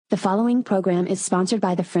The following program is sponsored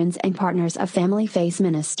by the friends and partners of Family Face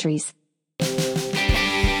Ministries.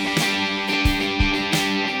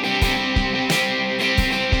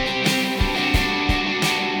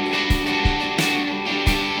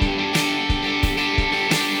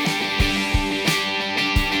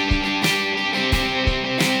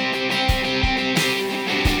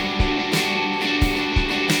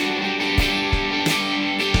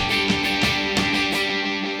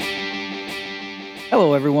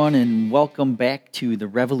 Hello, everyone, and welcome back to the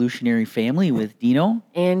Revolutionary Family with Dino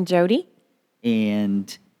and Jody.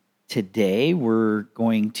 And today we're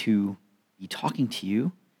going to be talking to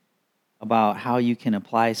you about how you can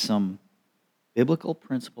apply some biblical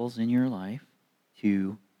principles in your life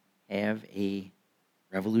to have a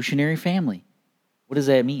revolutionary family. What does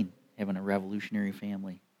that mean, having a revolutionary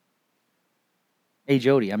family? Hey,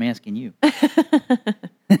 Jody, I'm asking you.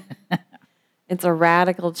 It's a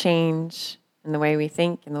radical change in the way we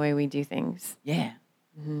think and the way we do things. Yeah.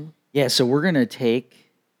 Mm-hmm. Yeah, so we're going to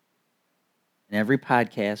take, in every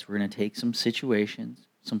podcast, we're going to take some situations,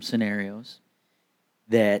 some scenarios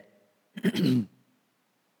that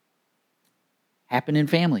happen in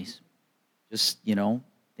families. Just,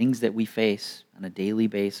 things that we face on a daily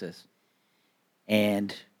basis.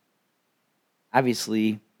 And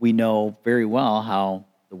obviously, we know very well how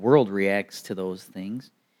the world reacts to those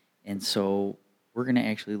things. And so we're going to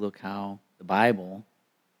actually look how the Bible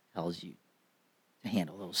tells you to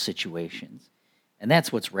handle those situations. And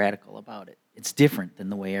that's what's radical about it. It's different than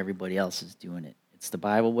the way everybody else is doing it. It's the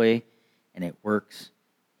Bible way, and it works.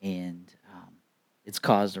 And it's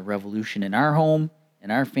caused a revolution in our home, in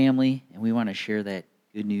our family, and we want to share that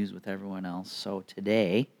good news with everyone else. So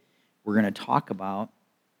today, we're going to talk about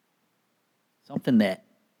something that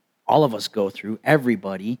all of us go through,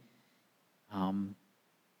 everybody.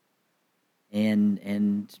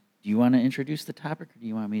 And do you want to introduce the topic, or do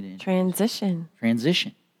you want me to introduce Transition.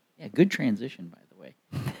 Transition. Yeah, good transition, by the way.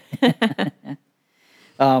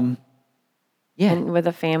 Yeah. And with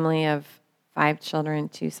a family of 5 children,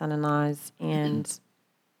 2 son-in-laws, and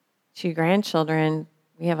 2 grandchildren,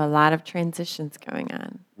 we have a lot of transitions going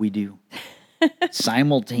on. We do.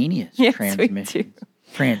 Simultaneous Yes, transmissions. we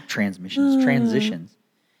do. Transitions.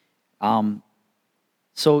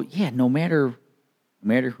 So, yeah, no matter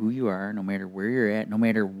who you are, no matter where you're at, no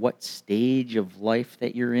matter what stage of life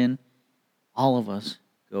that you're in, all of us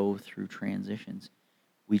go through transitions.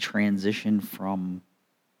 We transition from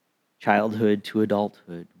childhood to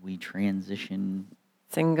adulthood. We transition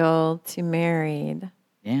Single to married.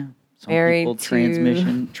 Yeah. Some Married people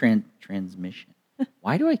to- transmission.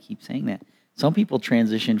 Why do I keep saying that? Some people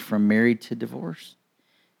transition from married to divorce.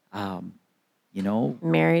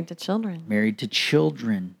 Married to children. Married to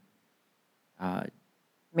children.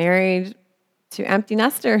 Married to empty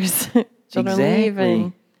nesters. Children leave,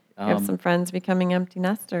 and we have some friends becoming empty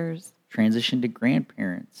nesters. Transition to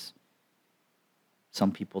grandparents.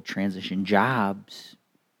 Some people transition jobs.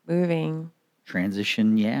 Moving.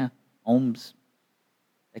 Transition, homes.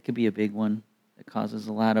 That could be a big one that causes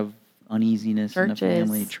a lot of uneasiness in the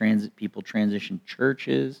family. People transition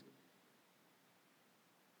churches.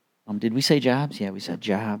 Did we say jobs? Yeah, we said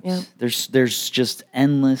jobs. Yeah. There's just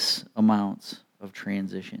endless amounts of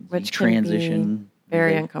transitions. Which transition can be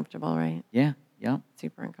very uncomfortable, right? Yeah.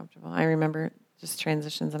 Super uncomfortable. I remember just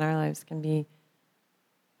transitions in our lives can be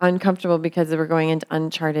uncomfortable because we're going into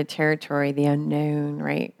uncharted territory, the unknown,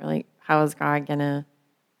 right? We're like, how is God going to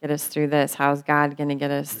get us through this? How's God going to get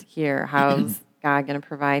us here? How's God going to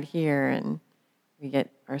provide here? And we get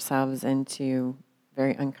ourselves into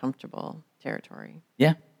very uncomfortable territory.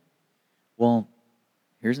 Yeah. Well,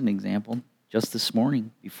 here's an example. Just this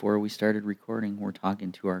morning, before we started recording, we're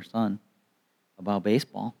talking to our son about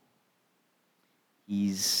baseball.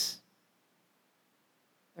 He's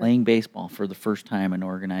playing baseball for the first time, an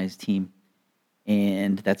organized team,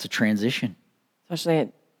 and that's a transition.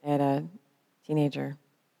 Especially at a teenager.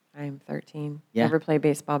 I'm 13. Yeah. Never played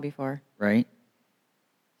baseball before. Right?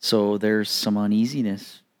 So there's some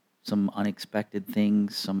uneasiness, some unexpected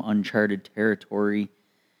things, some uncharted territory.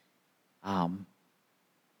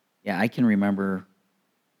 I can remember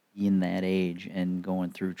being that age and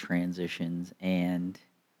going through transitions, and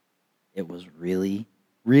it was really,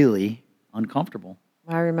 really uncomfortable.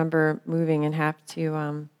 Well, I remember moving and have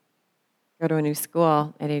to go to a new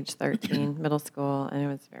school at age 13, middle school, and it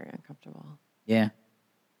was very uncomfortable. Yeah.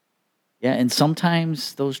 Yeah, and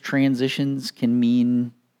sometimes those transitions can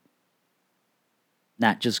mean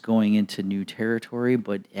not just going into new territory,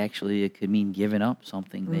 but actually it could mean giving up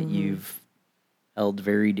something that you've held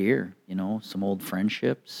very dear, some old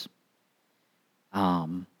friendships,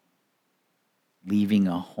 leaving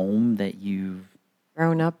a home that you've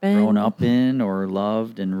grown up in. or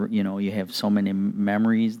loved, and you have so many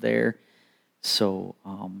memories there. So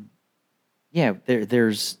yeah,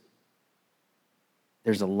 there's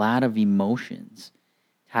a lot of emotions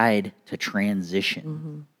tied to transition.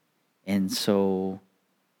 Mm-hmm. And so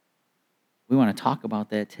we want to talk about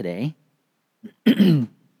that today.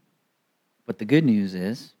 But the good news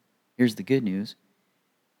is, here's the good news,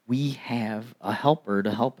 we have a helper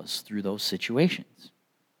to help us through those situations.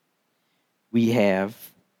 We have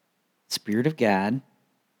the Spirit of God,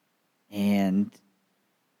 and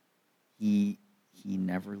He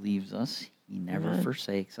never leaves us. He never Amen.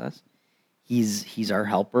 forsakes us. He's our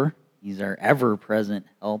helper. He's our ever-present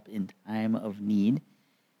help in time of need.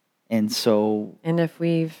 And so, And if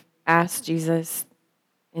we've asked Jesus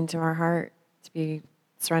into our heart to be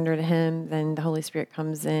surrendered to him, then the Holy Spirit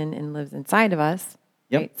comes in and lives inside of us.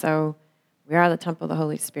 Yep. Right? So we are the temple of the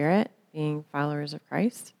Holy Spirit, being followers of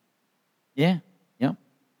Christ. yeah, yep.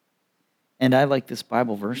 And I like this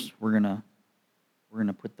Bible verse. We're gonna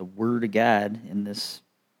put the Word of God in this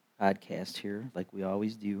podcast here, like we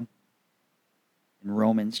always do. In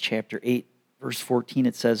Romans chapter 8, verse 14,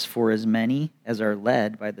 it says, "For as many as are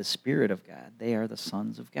led by the Spirit of God, they are the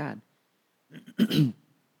sons of God."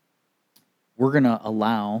 We're going to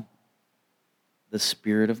allow the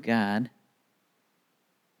Spirit of God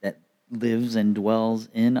that lives and dwells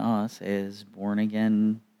in us as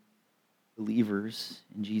born-again believers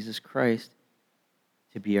in Jesus Christ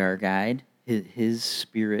to be our guide. His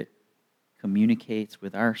Spirit communicates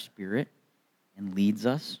with our spirit and leads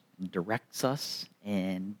us and directs us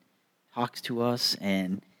and talks to us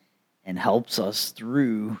and helps us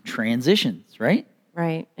through transitions, right?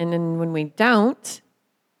 Right. And then when we don't,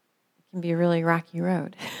 it can be a really rocky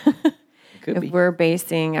road. It could If be. we're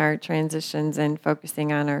basing our transitions and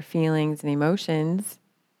focusing on our feelings and emotions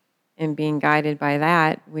and being guided by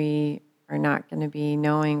that, we are not going to be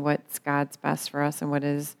knowing what's God's best for us and what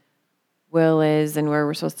His will is and where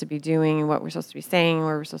we're supposed to be doing and what we're supposed to be saying,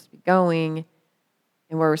 where we're supposed to be going,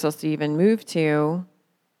 and where we're supposed to even move to.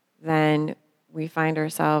 Then we find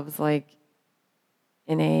ourselves like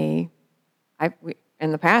in in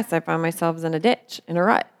the past, I found myself in a ditch, in a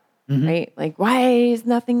rut, right? Like, why is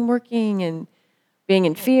nothing working? And being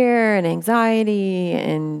in fear and anxiety.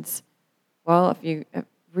 And, well, if you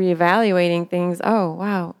reevaluating things, oh,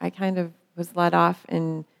 wow, I kind of was let off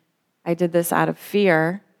and I did this out of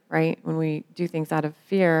fear, right? When we do things out of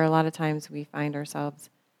fear, a lot of times we find ourselves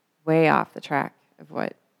way off the track of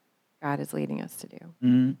what God is leading us to do.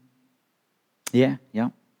 Mm-hmm. Yeah.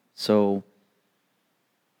 So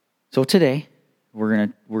today we're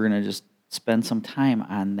gonna just spend some time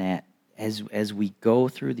on that as we go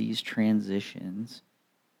through these transitions.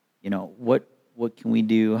 What can we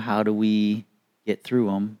do? How do we get through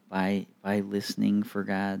them? By listening for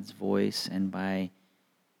God's voice and by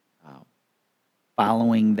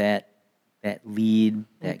following that lead,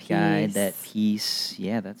 that guide, that peace.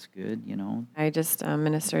 Yeah, that's good. I just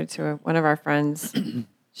ministered to one of our friends.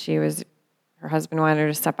 Her husband wanted her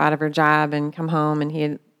to step out of her job and come home, and he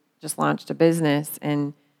had just launched a business,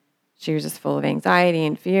 and she was just full of anxiety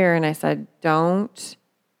and fear. And I said, don't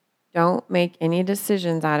make any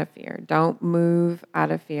decisions out of fear. Don't move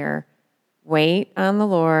out of fear. Wait on the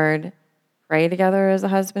Lord. Pray together as a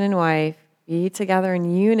husband and wife. Be together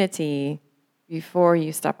in unity before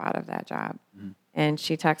you step out of that job. Mm-hmm. And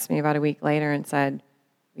she texted me about a week later and said,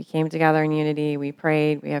 we came together in unity. We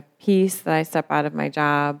prayed. We have peace that I step out of my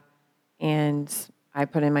job. And I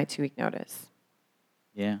put in my 2-week notice.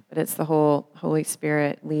 Yeah. But it's the whole Holy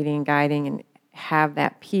Spirit leading, guiding, and have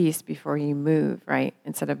that peace before you move, right?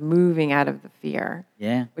 Instead of moving out of the fear.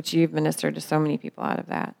 Yeah. Which you've ministered to so many people out of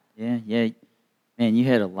that. Yeah. Man, you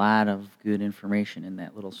had a lot of good information in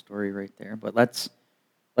that little story right there. But let's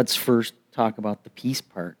first talk about the peace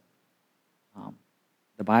part.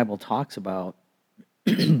 The Bible talks about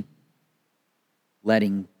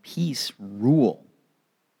letting peace rule.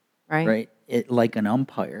 Right? It like an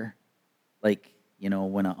umpire. Like,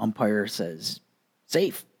 when an umpire says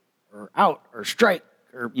safe or out or strike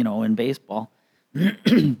or, in baseball,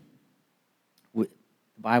 the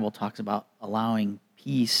Bible talks about allowing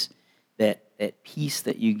peace, that peace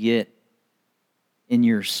that you get in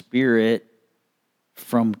your spirit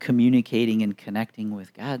from communicating and connecting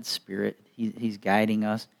with God's Spirit. He's guiding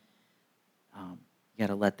us. You got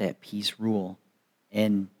to let that peace rule.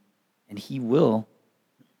 And He will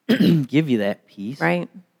give you that peace. Right.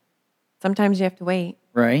 Sometimes you have to wait.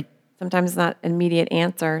 Right. Sometimes it's not an immediate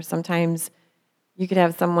answer. Sometimes you could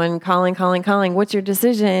have someone calling. What's your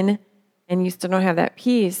decision? And you still don't have that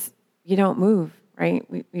peace. You don't move, right?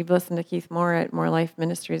 We've listened to Keith Moore at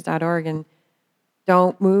morelifeministries.org, and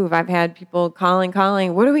don't move. I've had people calling,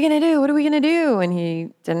 what are we going to do? What are we going to do? And he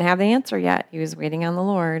didn't have the answer yet. He was waiting on the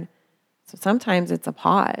Lord. So sometimes it's a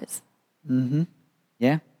pause. Mm-hmm.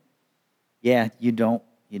 Yeah. Yeah. You don't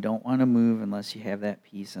want to move unless you have that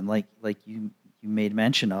peace. And like you made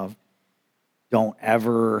mention of, don't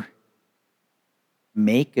ever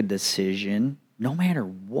make a decision, no matter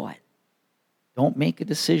what. Don't make a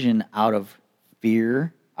decision out of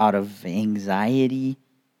fear, out of anxiety,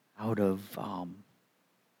 out of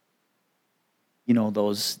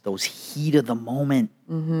those heat of the moment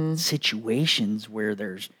situations where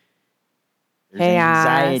there's Chaos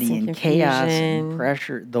anxiety and and chaos and confusion.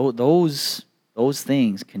 pressure. Those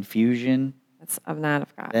things, confusion. That's not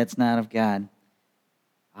of God. That's not of God.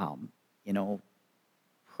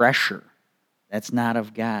 Pressure. That's not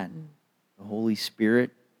of God. The Holy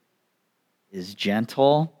Spirit is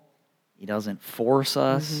gentle. He doesn't force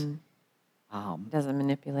us. Doesn't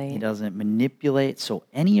manipulate. He doesn't manipulate. So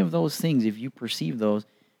any of those things, if you perceive those,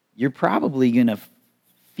 you're probably going to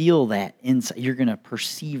feel that inside. You're going to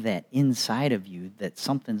perceive that inside of you that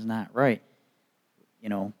something's not right.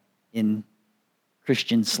 In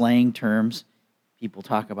Christian slang terms, people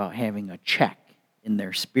talk about having a check in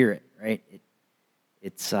their spirit, right?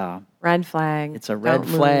 It's red flag. It's a red Don't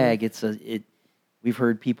flag. move. We've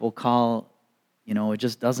heard people call, it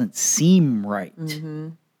just doesn't seem right.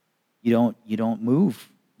 You don't move.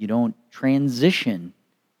 You don't transition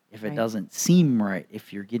if it Right. doesn't seem right.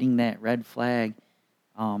 If you're getting that red flag,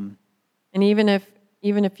 And even if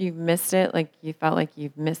you've missed it, like you felt like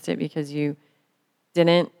you've missed it because you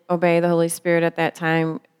didn't obey the Holy Spirit at that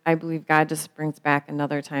time, I believe God just brings back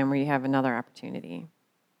another time where you have another opportunity,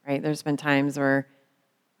 right? There's been times where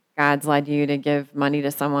God's led you to give money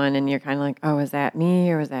to someone and you're kind of like, oh, is that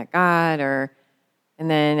me or is that God? And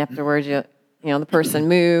then afterwards, the person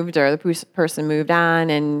moved or the person moved on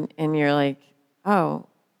and you're like, oh,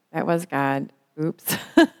 that was God. Oops.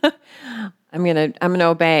 I'm gonna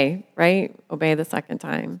obey, right? Obey the second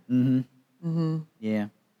time. yeah.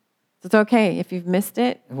 So it's okay if you've missed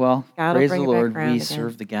it. Well, God will praise bring the it back Lord. around We again.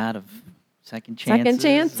 serve the God of second chances, Second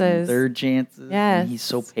chances. and third chances. Yes. And He's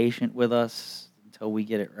so patient with us until we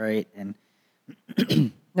get it right. And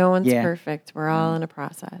No one's Yeah. perfect. We're all in a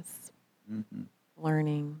process,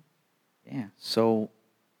 learning. yeah. So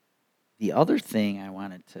the other thing I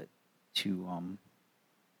wanted to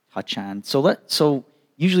touch on. So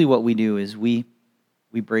usually what we do is we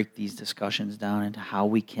break these discussions down into how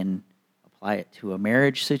we can apply it to a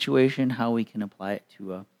marriage situation, how we can apply it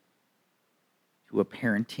to a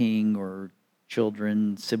parenting or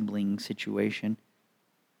children, sibling situation.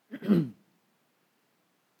 And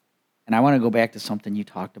I want to go back to something you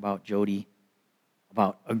talked about, Jody,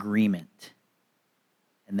 about agreement.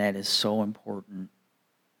 And that is so important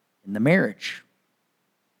in the marriage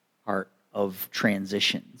part of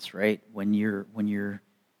transitions, right? When you're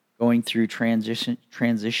going through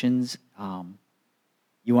transitions,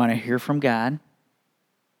 you want to hear from God,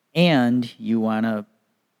 and you want to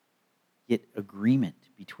get agreement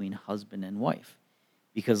between husband and wife,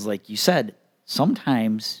 because, like you said,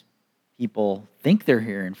 sometimes people think they're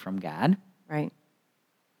hearing from God, Right.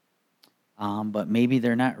 but maybe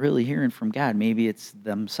they're not really hearing from God. Maybe it's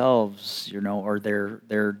themselves, or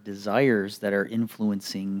their desires that are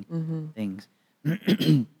influencing things.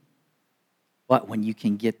 But when you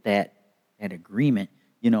can get that agreement,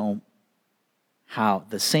 how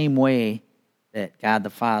the same way that God the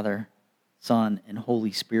Father, Son, and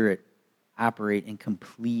Holy Spirit operate in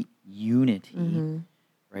complete unity,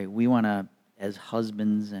 right? We want to, as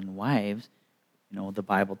husbands and wives, the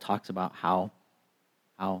Bible talks about how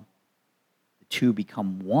the two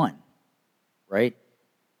become one, right?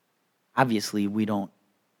 Obviously, we don't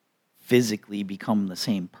physically become the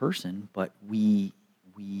same person, but we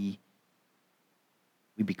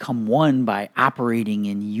become one by operating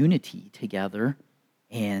in unity together,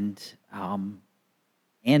 and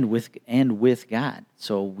with God.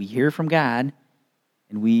 So we hear from God,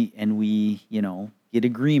 and we get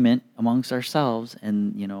agreement amongst ourselves,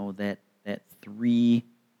 and that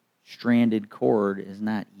three-stranded cord is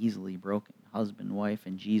not easily broken. Husband, wife,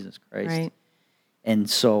 and Jesus Christ. Right. And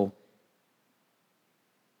so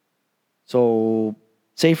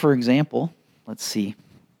say for example, let's see,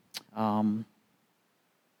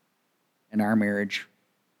 in our marriage,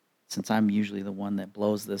 since I'm usually the one that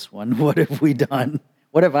blows this one, what have we done?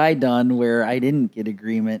 What have I done where I didn't get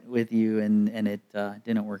agreement with you and it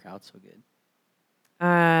didn't work out so good?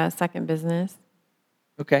 Second business,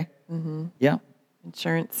 Okay. Yeah.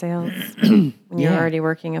 insurance sales, when you're Yeah. already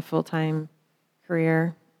working a full-time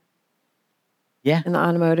career Yeah. in the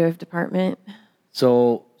automotive department.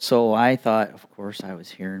 So I thought, of course, I was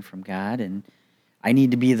hearing from God, and I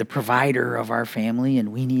need to be the provider of our family,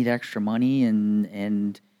 and we need extra money,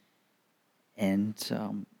 and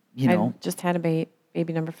you I know, just had a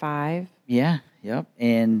baby number 5. yeah, yep.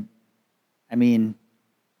 And I mean,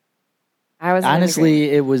 I was in agreement.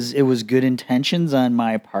 honestly, it was good intentions on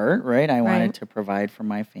my part, right? I wanted Right. to provide for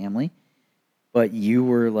my family, but you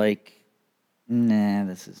were like, nah,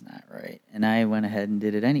 this is not right, and I went ahead and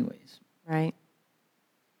did it anyways, Right.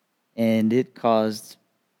 and it caused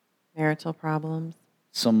Marital problems,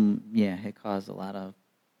 it caused a lot of,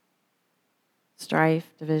 strife,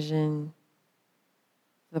 division,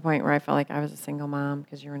 to the point where I felt like I was a single mom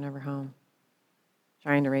because you were never home,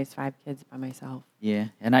 trying to raise 5 kids by myself. yeah,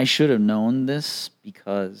 and I should have known this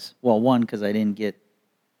because, well, one, because I didn't get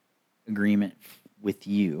agreement with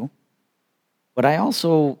you, but I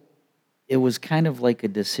also, it was kind of like a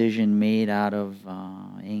decision made out of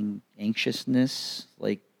anxiousness,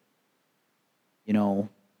 like,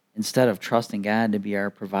 instead of trusting God to be our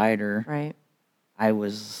provider, Right. I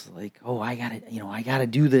was like, oh, I gotta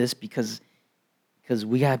do this because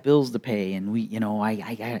we got bills to pay, and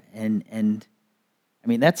I got, and I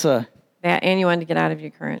mean, that's That, and you wanted to get out of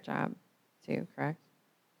your current job too, correct?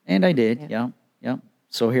 and I did, Yeah. yeah, yeah.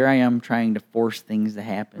 So here I am trying to force things to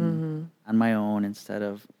happen on my own instead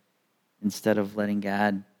of letting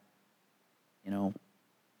God,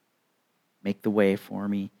 make the way for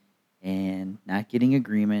me, and not getting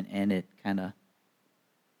agreement, and it kind of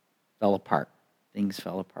fell apart. Things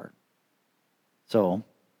fell apart. So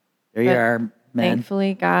there you But are, men.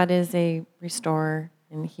 Thankfully, God is a restorer,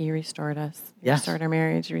 and He restored us. He Yes. restored our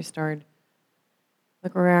marriage. He restored.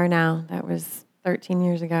 Look where we are now. That was 13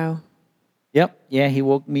 years ago. Yep. Yeah, he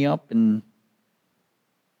woke me up and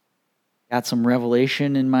got some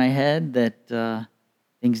revelation in my head that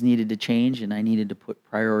things needed to change, and I needed to put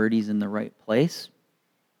priorities in the right place.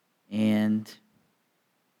 And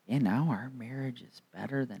yeah, now our marriage is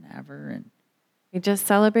better than ever. And We just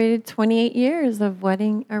celebrated 28 years of our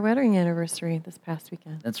wedding anniversary this past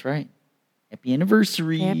weekend. that's right. Happy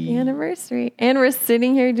anniversary. Happy anniversary. And we're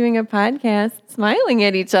sitting here doing a podcast, smiling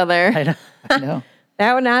at each other. I know.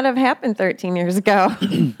 That would not have happened 13 years ago.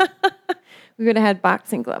 We would have had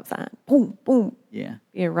boxing gloves on. Boom, boom. Yeah.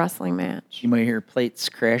 Be a wrestling match. You might hear plates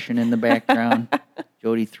crashing in the background.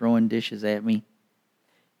 Jody throwing dishes at me.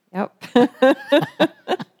 Yep.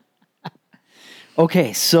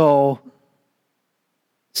 Okay, so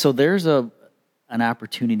there's an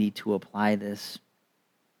opportunity to apply this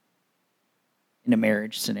in a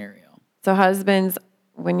marriage scenario. So husbands,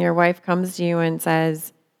 when your wife comes to you and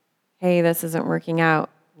says, hey, this isn't working out,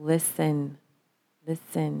 listen,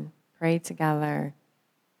 pray together.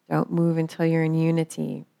 Don't move until you're in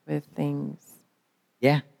unity with things.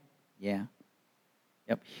 Yeah. Yeah.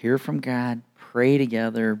 Yep. Hear from God, pray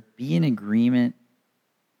together, be in agreement.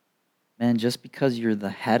 Man, just because you're the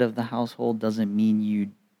head of the household doesn't mean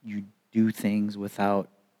you do things without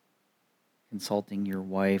consulting your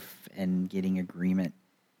wife and getting agreement.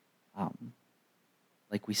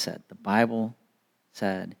 Like we said, the Bible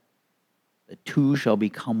said, the two shall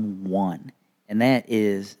become one. And that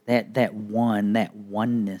is that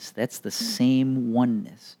oneness, that's the same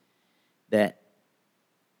oneness that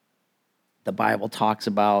the Bible talks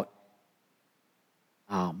about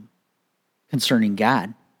concerning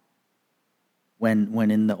God.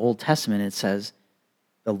 When in the Old Testament it says,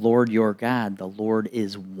 the Lord your God, the Lord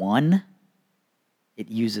is one, it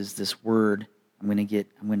uses this word. I'm gonna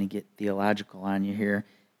get theological on you here,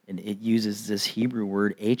 and it uses this Hebrew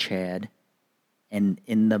word echad. And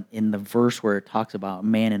in the verse where it talks about a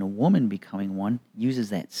man and a woman becoming one, uses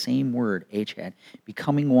that same word, echad,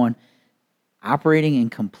 becoming one, operating in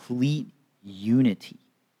complete unity.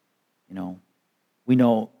 We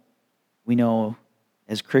know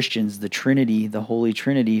as Christians, the Trinity, the Holy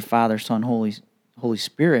Trinity, Father, Son, Holy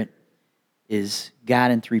Spirit, is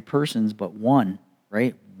God in 3 persons, but one,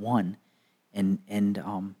 right? One, and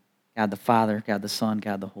God the Father, God the Son,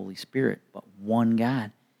 God the Holy Spirit, but one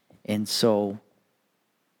God, and so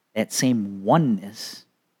that same oneness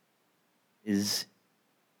is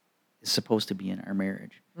supposed to be in our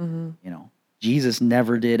marriage. Jesus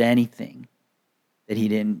never did anything that he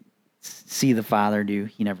didn't see the Father do.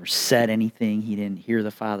 He never said anything he didn't hear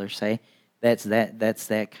the Father say. That's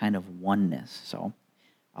that kind of oneness. So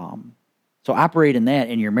operate in that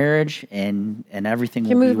in your marriage, and everything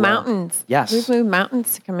You will can be move well. mountains. Yes. We've moved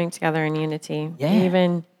mountains to coming together in unity. Yeah. We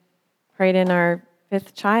even prayed in our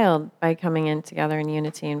 5th child by coming in together in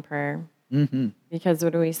unity in prayer. Mm-hmm. Because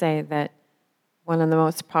what do we say? That one of the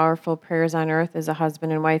most powerful prayers on earth is a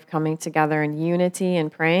husband and wife coming together in unity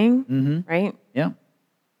and praying, Mm-hmm. right? Yeah.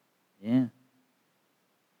 Yeah.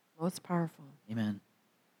 Most powerful. Amen.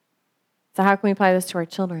 So how can we apply this to our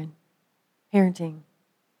children? Parenting.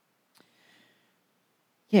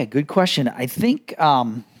 Yeah, good question. I think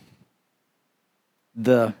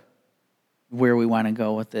the where we want to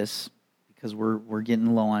go with this, because we're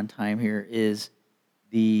getting low on time here, is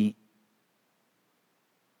we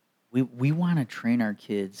want to train our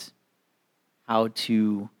kids how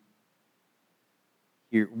to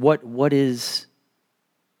hear what does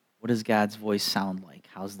God's voice sound like?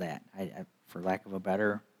 How's that? For lack of a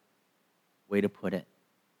better way to put it,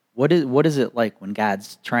 what is it like when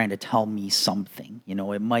God's trying to tell me something?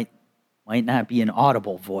 It might not be an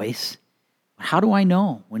audible voice, but how do I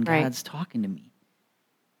know when Right. God's talking to me?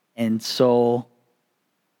 And so,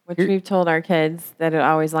 Which Here- we've told our kids that it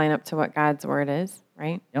always line up to what God's word is,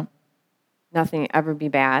 right? yep, Nothing ever be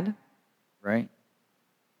bad. right.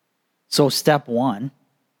 So step one,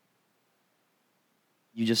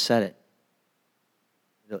 you just said it.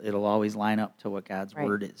 It'll always line up to what God's Right.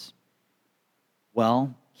 word is.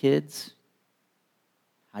 Well, kids,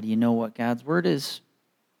 how do you know what God's word is?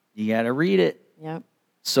 You got to read it. Yep.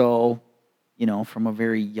 So, from a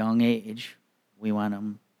very young age, we want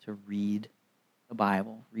them to read the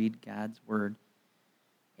Bible, read God's word.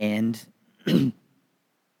 And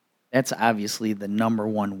that's obviously the number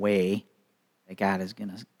one way that God is going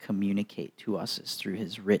to communicate to us is through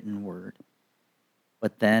his written word.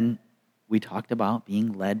 But then we talked about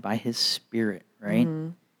being led by his Spirit, right?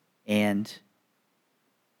 Mhm. And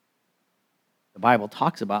the Bible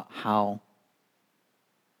talks about how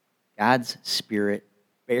God's Spirit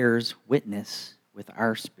bears witness with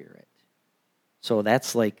our spirit. So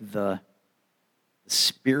that's like the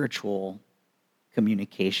spiritual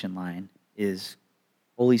communication line is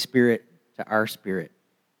Holy Spirit to our spirit,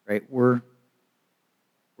 right? We're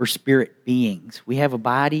spirit beings. We have a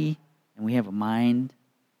body and we have a mind.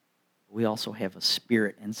 We also have a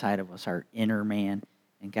spirit inside of us, our inner man,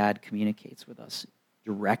 and God communicates with us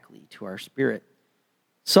directly to our spirit.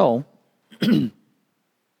 So,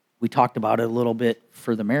 we talked about it a little bit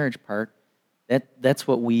for the marriage part. That's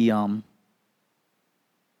what we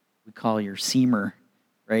call your seamer,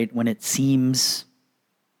 right? When it seems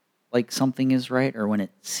like something is right or when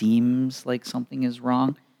it seems like something is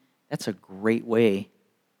wrong, that's a great way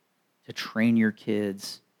to train your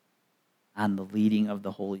kids on the leading of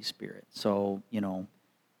the Holy Spirit. So,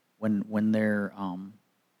 when they're And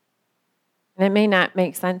it may not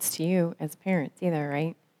make sense to you as parents either,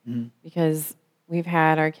 right? Because we've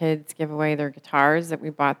had our kids give away their guitars that we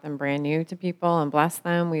bought them brand new to people and bless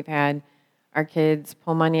them. We've had our kids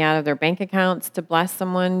pull money out of their bank accounts to bless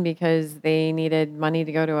someone because they needed money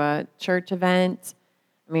to go to a church event.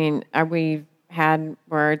 I mean, we've had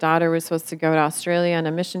where our daughter was supposed to go to Australia on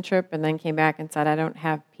a mission trip and then came back and said, I don't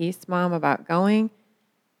have peace, Mom, about going.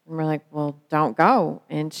 And we're like, well, don't go.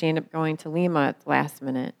 And she ended up going to Lima at the last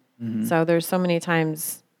minute. So there's so many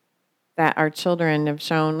times that our children have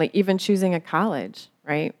shown, like even choosing a college,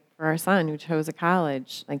 right? For our son who chose a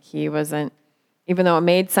college, like he wasn't, even though it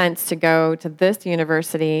made sense to go to this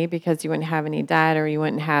university because you wouldn't have any debt or you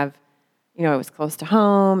wouldn't have, it was close to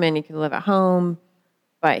home and you could live at home,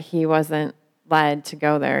 but he wasn't led to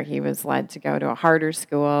go there. He was led to go to a harder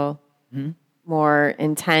school, more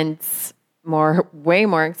intense, way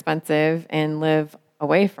more expensive, and live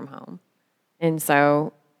away from home. And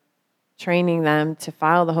so training them to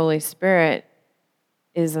follow the Holy Spirit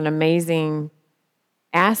is an amazing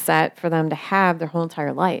asset for them to have their whole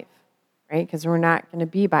entire life, right? Because we're not going to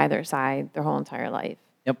be by their side their whole entire life.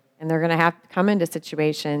 Yep. And they're going to have to come into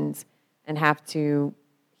situations and have to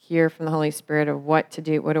hear from the Holy Spirit of what to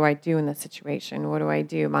do. What do I do in this situation? What do I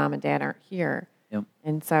do? Mom and Dad aren't here. Yep.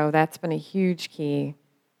 And so that's been a huge key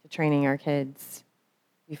to training our kids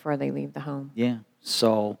before they leave the home. Yeah.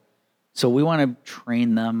 So we want to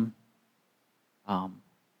train them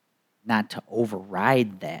not to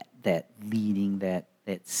override that leading, that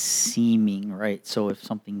seeming, right? So if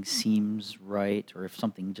something seems right or if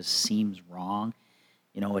something just seems wrong,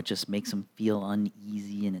 it just makes them feel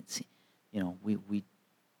uneasy, and it's,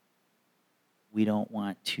 we don't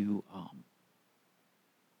want to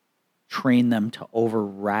train them to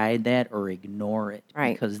override that or ignore it,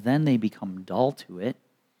 Right. because then they become dull to it,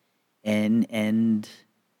 and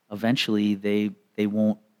eventually they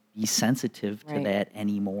won't be sensitive to Right. that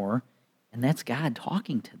anymore, and that's God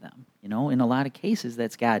talking to them. In a lot of cases,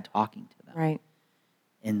 that's God talking to them. Right.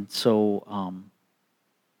 And so,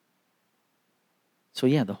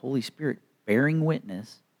 yeah, the Holy Spirit bearing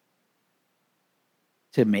witness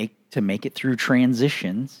to make it through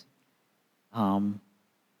transitions.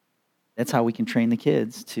 That's how we can train the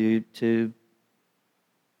kids to.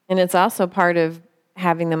 And it's also part of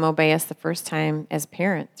having them obey us the first time as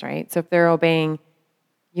parents, right? So if they're obeying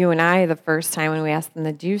you and I, the first time when we ask them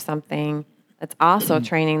to do something, that's also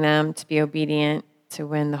training them to be obedient to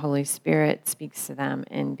when the Holy Spirit speaks to them,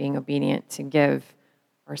 and being obedient to give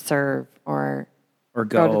or serve or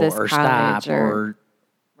go to this or college stop or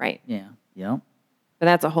right. yeah. Yep. But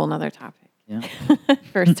that's a whole nother topic. Yeah.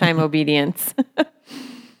 First time obedience.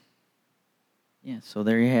 Yeah, so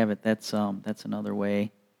there you have it. That's another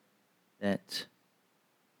way that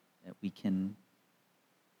we can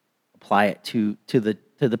apply it to the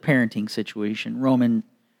parenting situation. Romans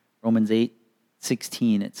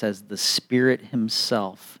 8:16, it says, "The Spirit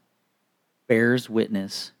Himself bears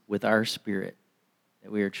witness with our spirit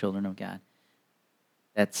that we are children of God."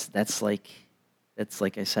 That's like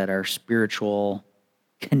I said, our spiritual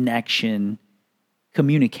connection,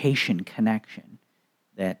 communication connection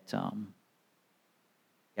that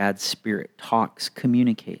God's Spirit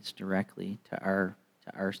communicates directly to our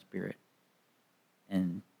spirit,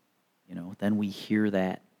 and then we hear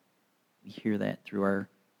that through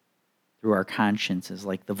our consciences,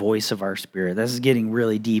 like the voice of our spirit. This is getting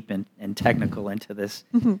really deep and technical into this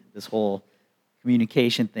whole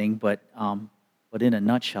communication thing, but in a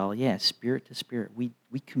nutshell, yeah, spirit to spirit, we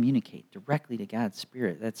communicate directly to God's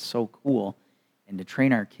Spirit. That's so cool, and to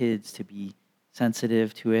train our kids to be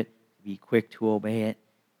sensitive to it, to be quick to obey it.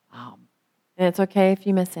 And it's okay if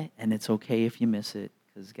you miss it. And it's okay if you miss it,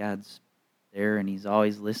 because God's there and He's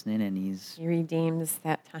always listening, and He redeems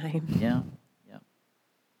that time. Yeah.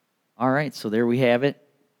 All right, so there we have it.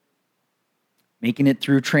 Making it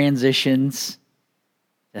through transitions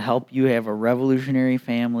to help you have a revolutionary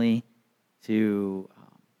family, to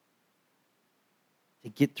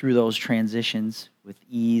get through those transitions with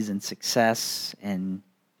ease and success, and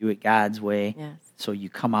do it God's way. Yes. So you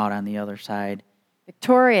come out on the other side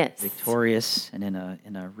victorious, and in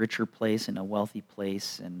a richer place, in a wealthy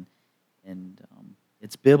place, and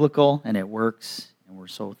it's biblical and it works, and we're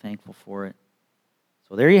so thankful for it.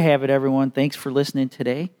 So there you have it, everyone. Thanks for listening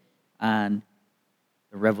today on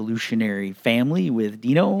The Revolutionary Family with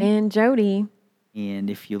Dino and Jody. And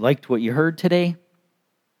if you liked what you heard today,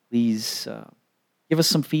 please give us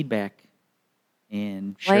some feedback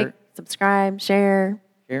and share. Like, subscribe, share.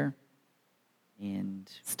 And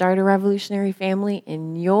start a revolutionary family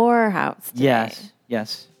in your house today.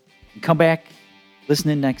 Yes. And come back, listen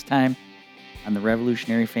in next time on The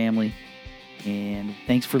Revolutionary Family. And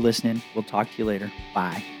thanks for listening. We'll talk to you later.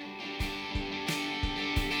 Bye.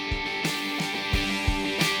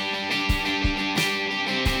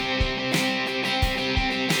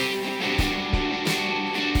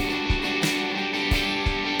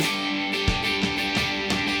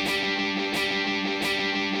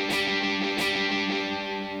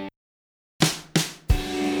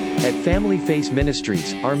 At Family Face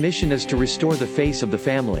Ministries, our mission is to restore the face of the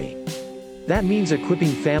family. That means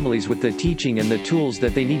equipping families with the teaching and the tools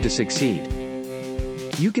that they need to succeed.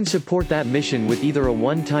 You can support that mission with either a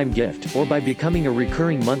one-time gift or by becoming a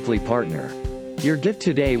recurring monthly partner. Your gift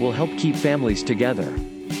today will help keep families together.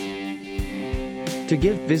 To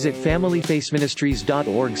give, visit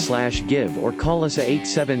familyfaceministries.org/give or call us at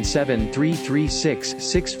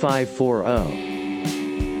 877-336-6540.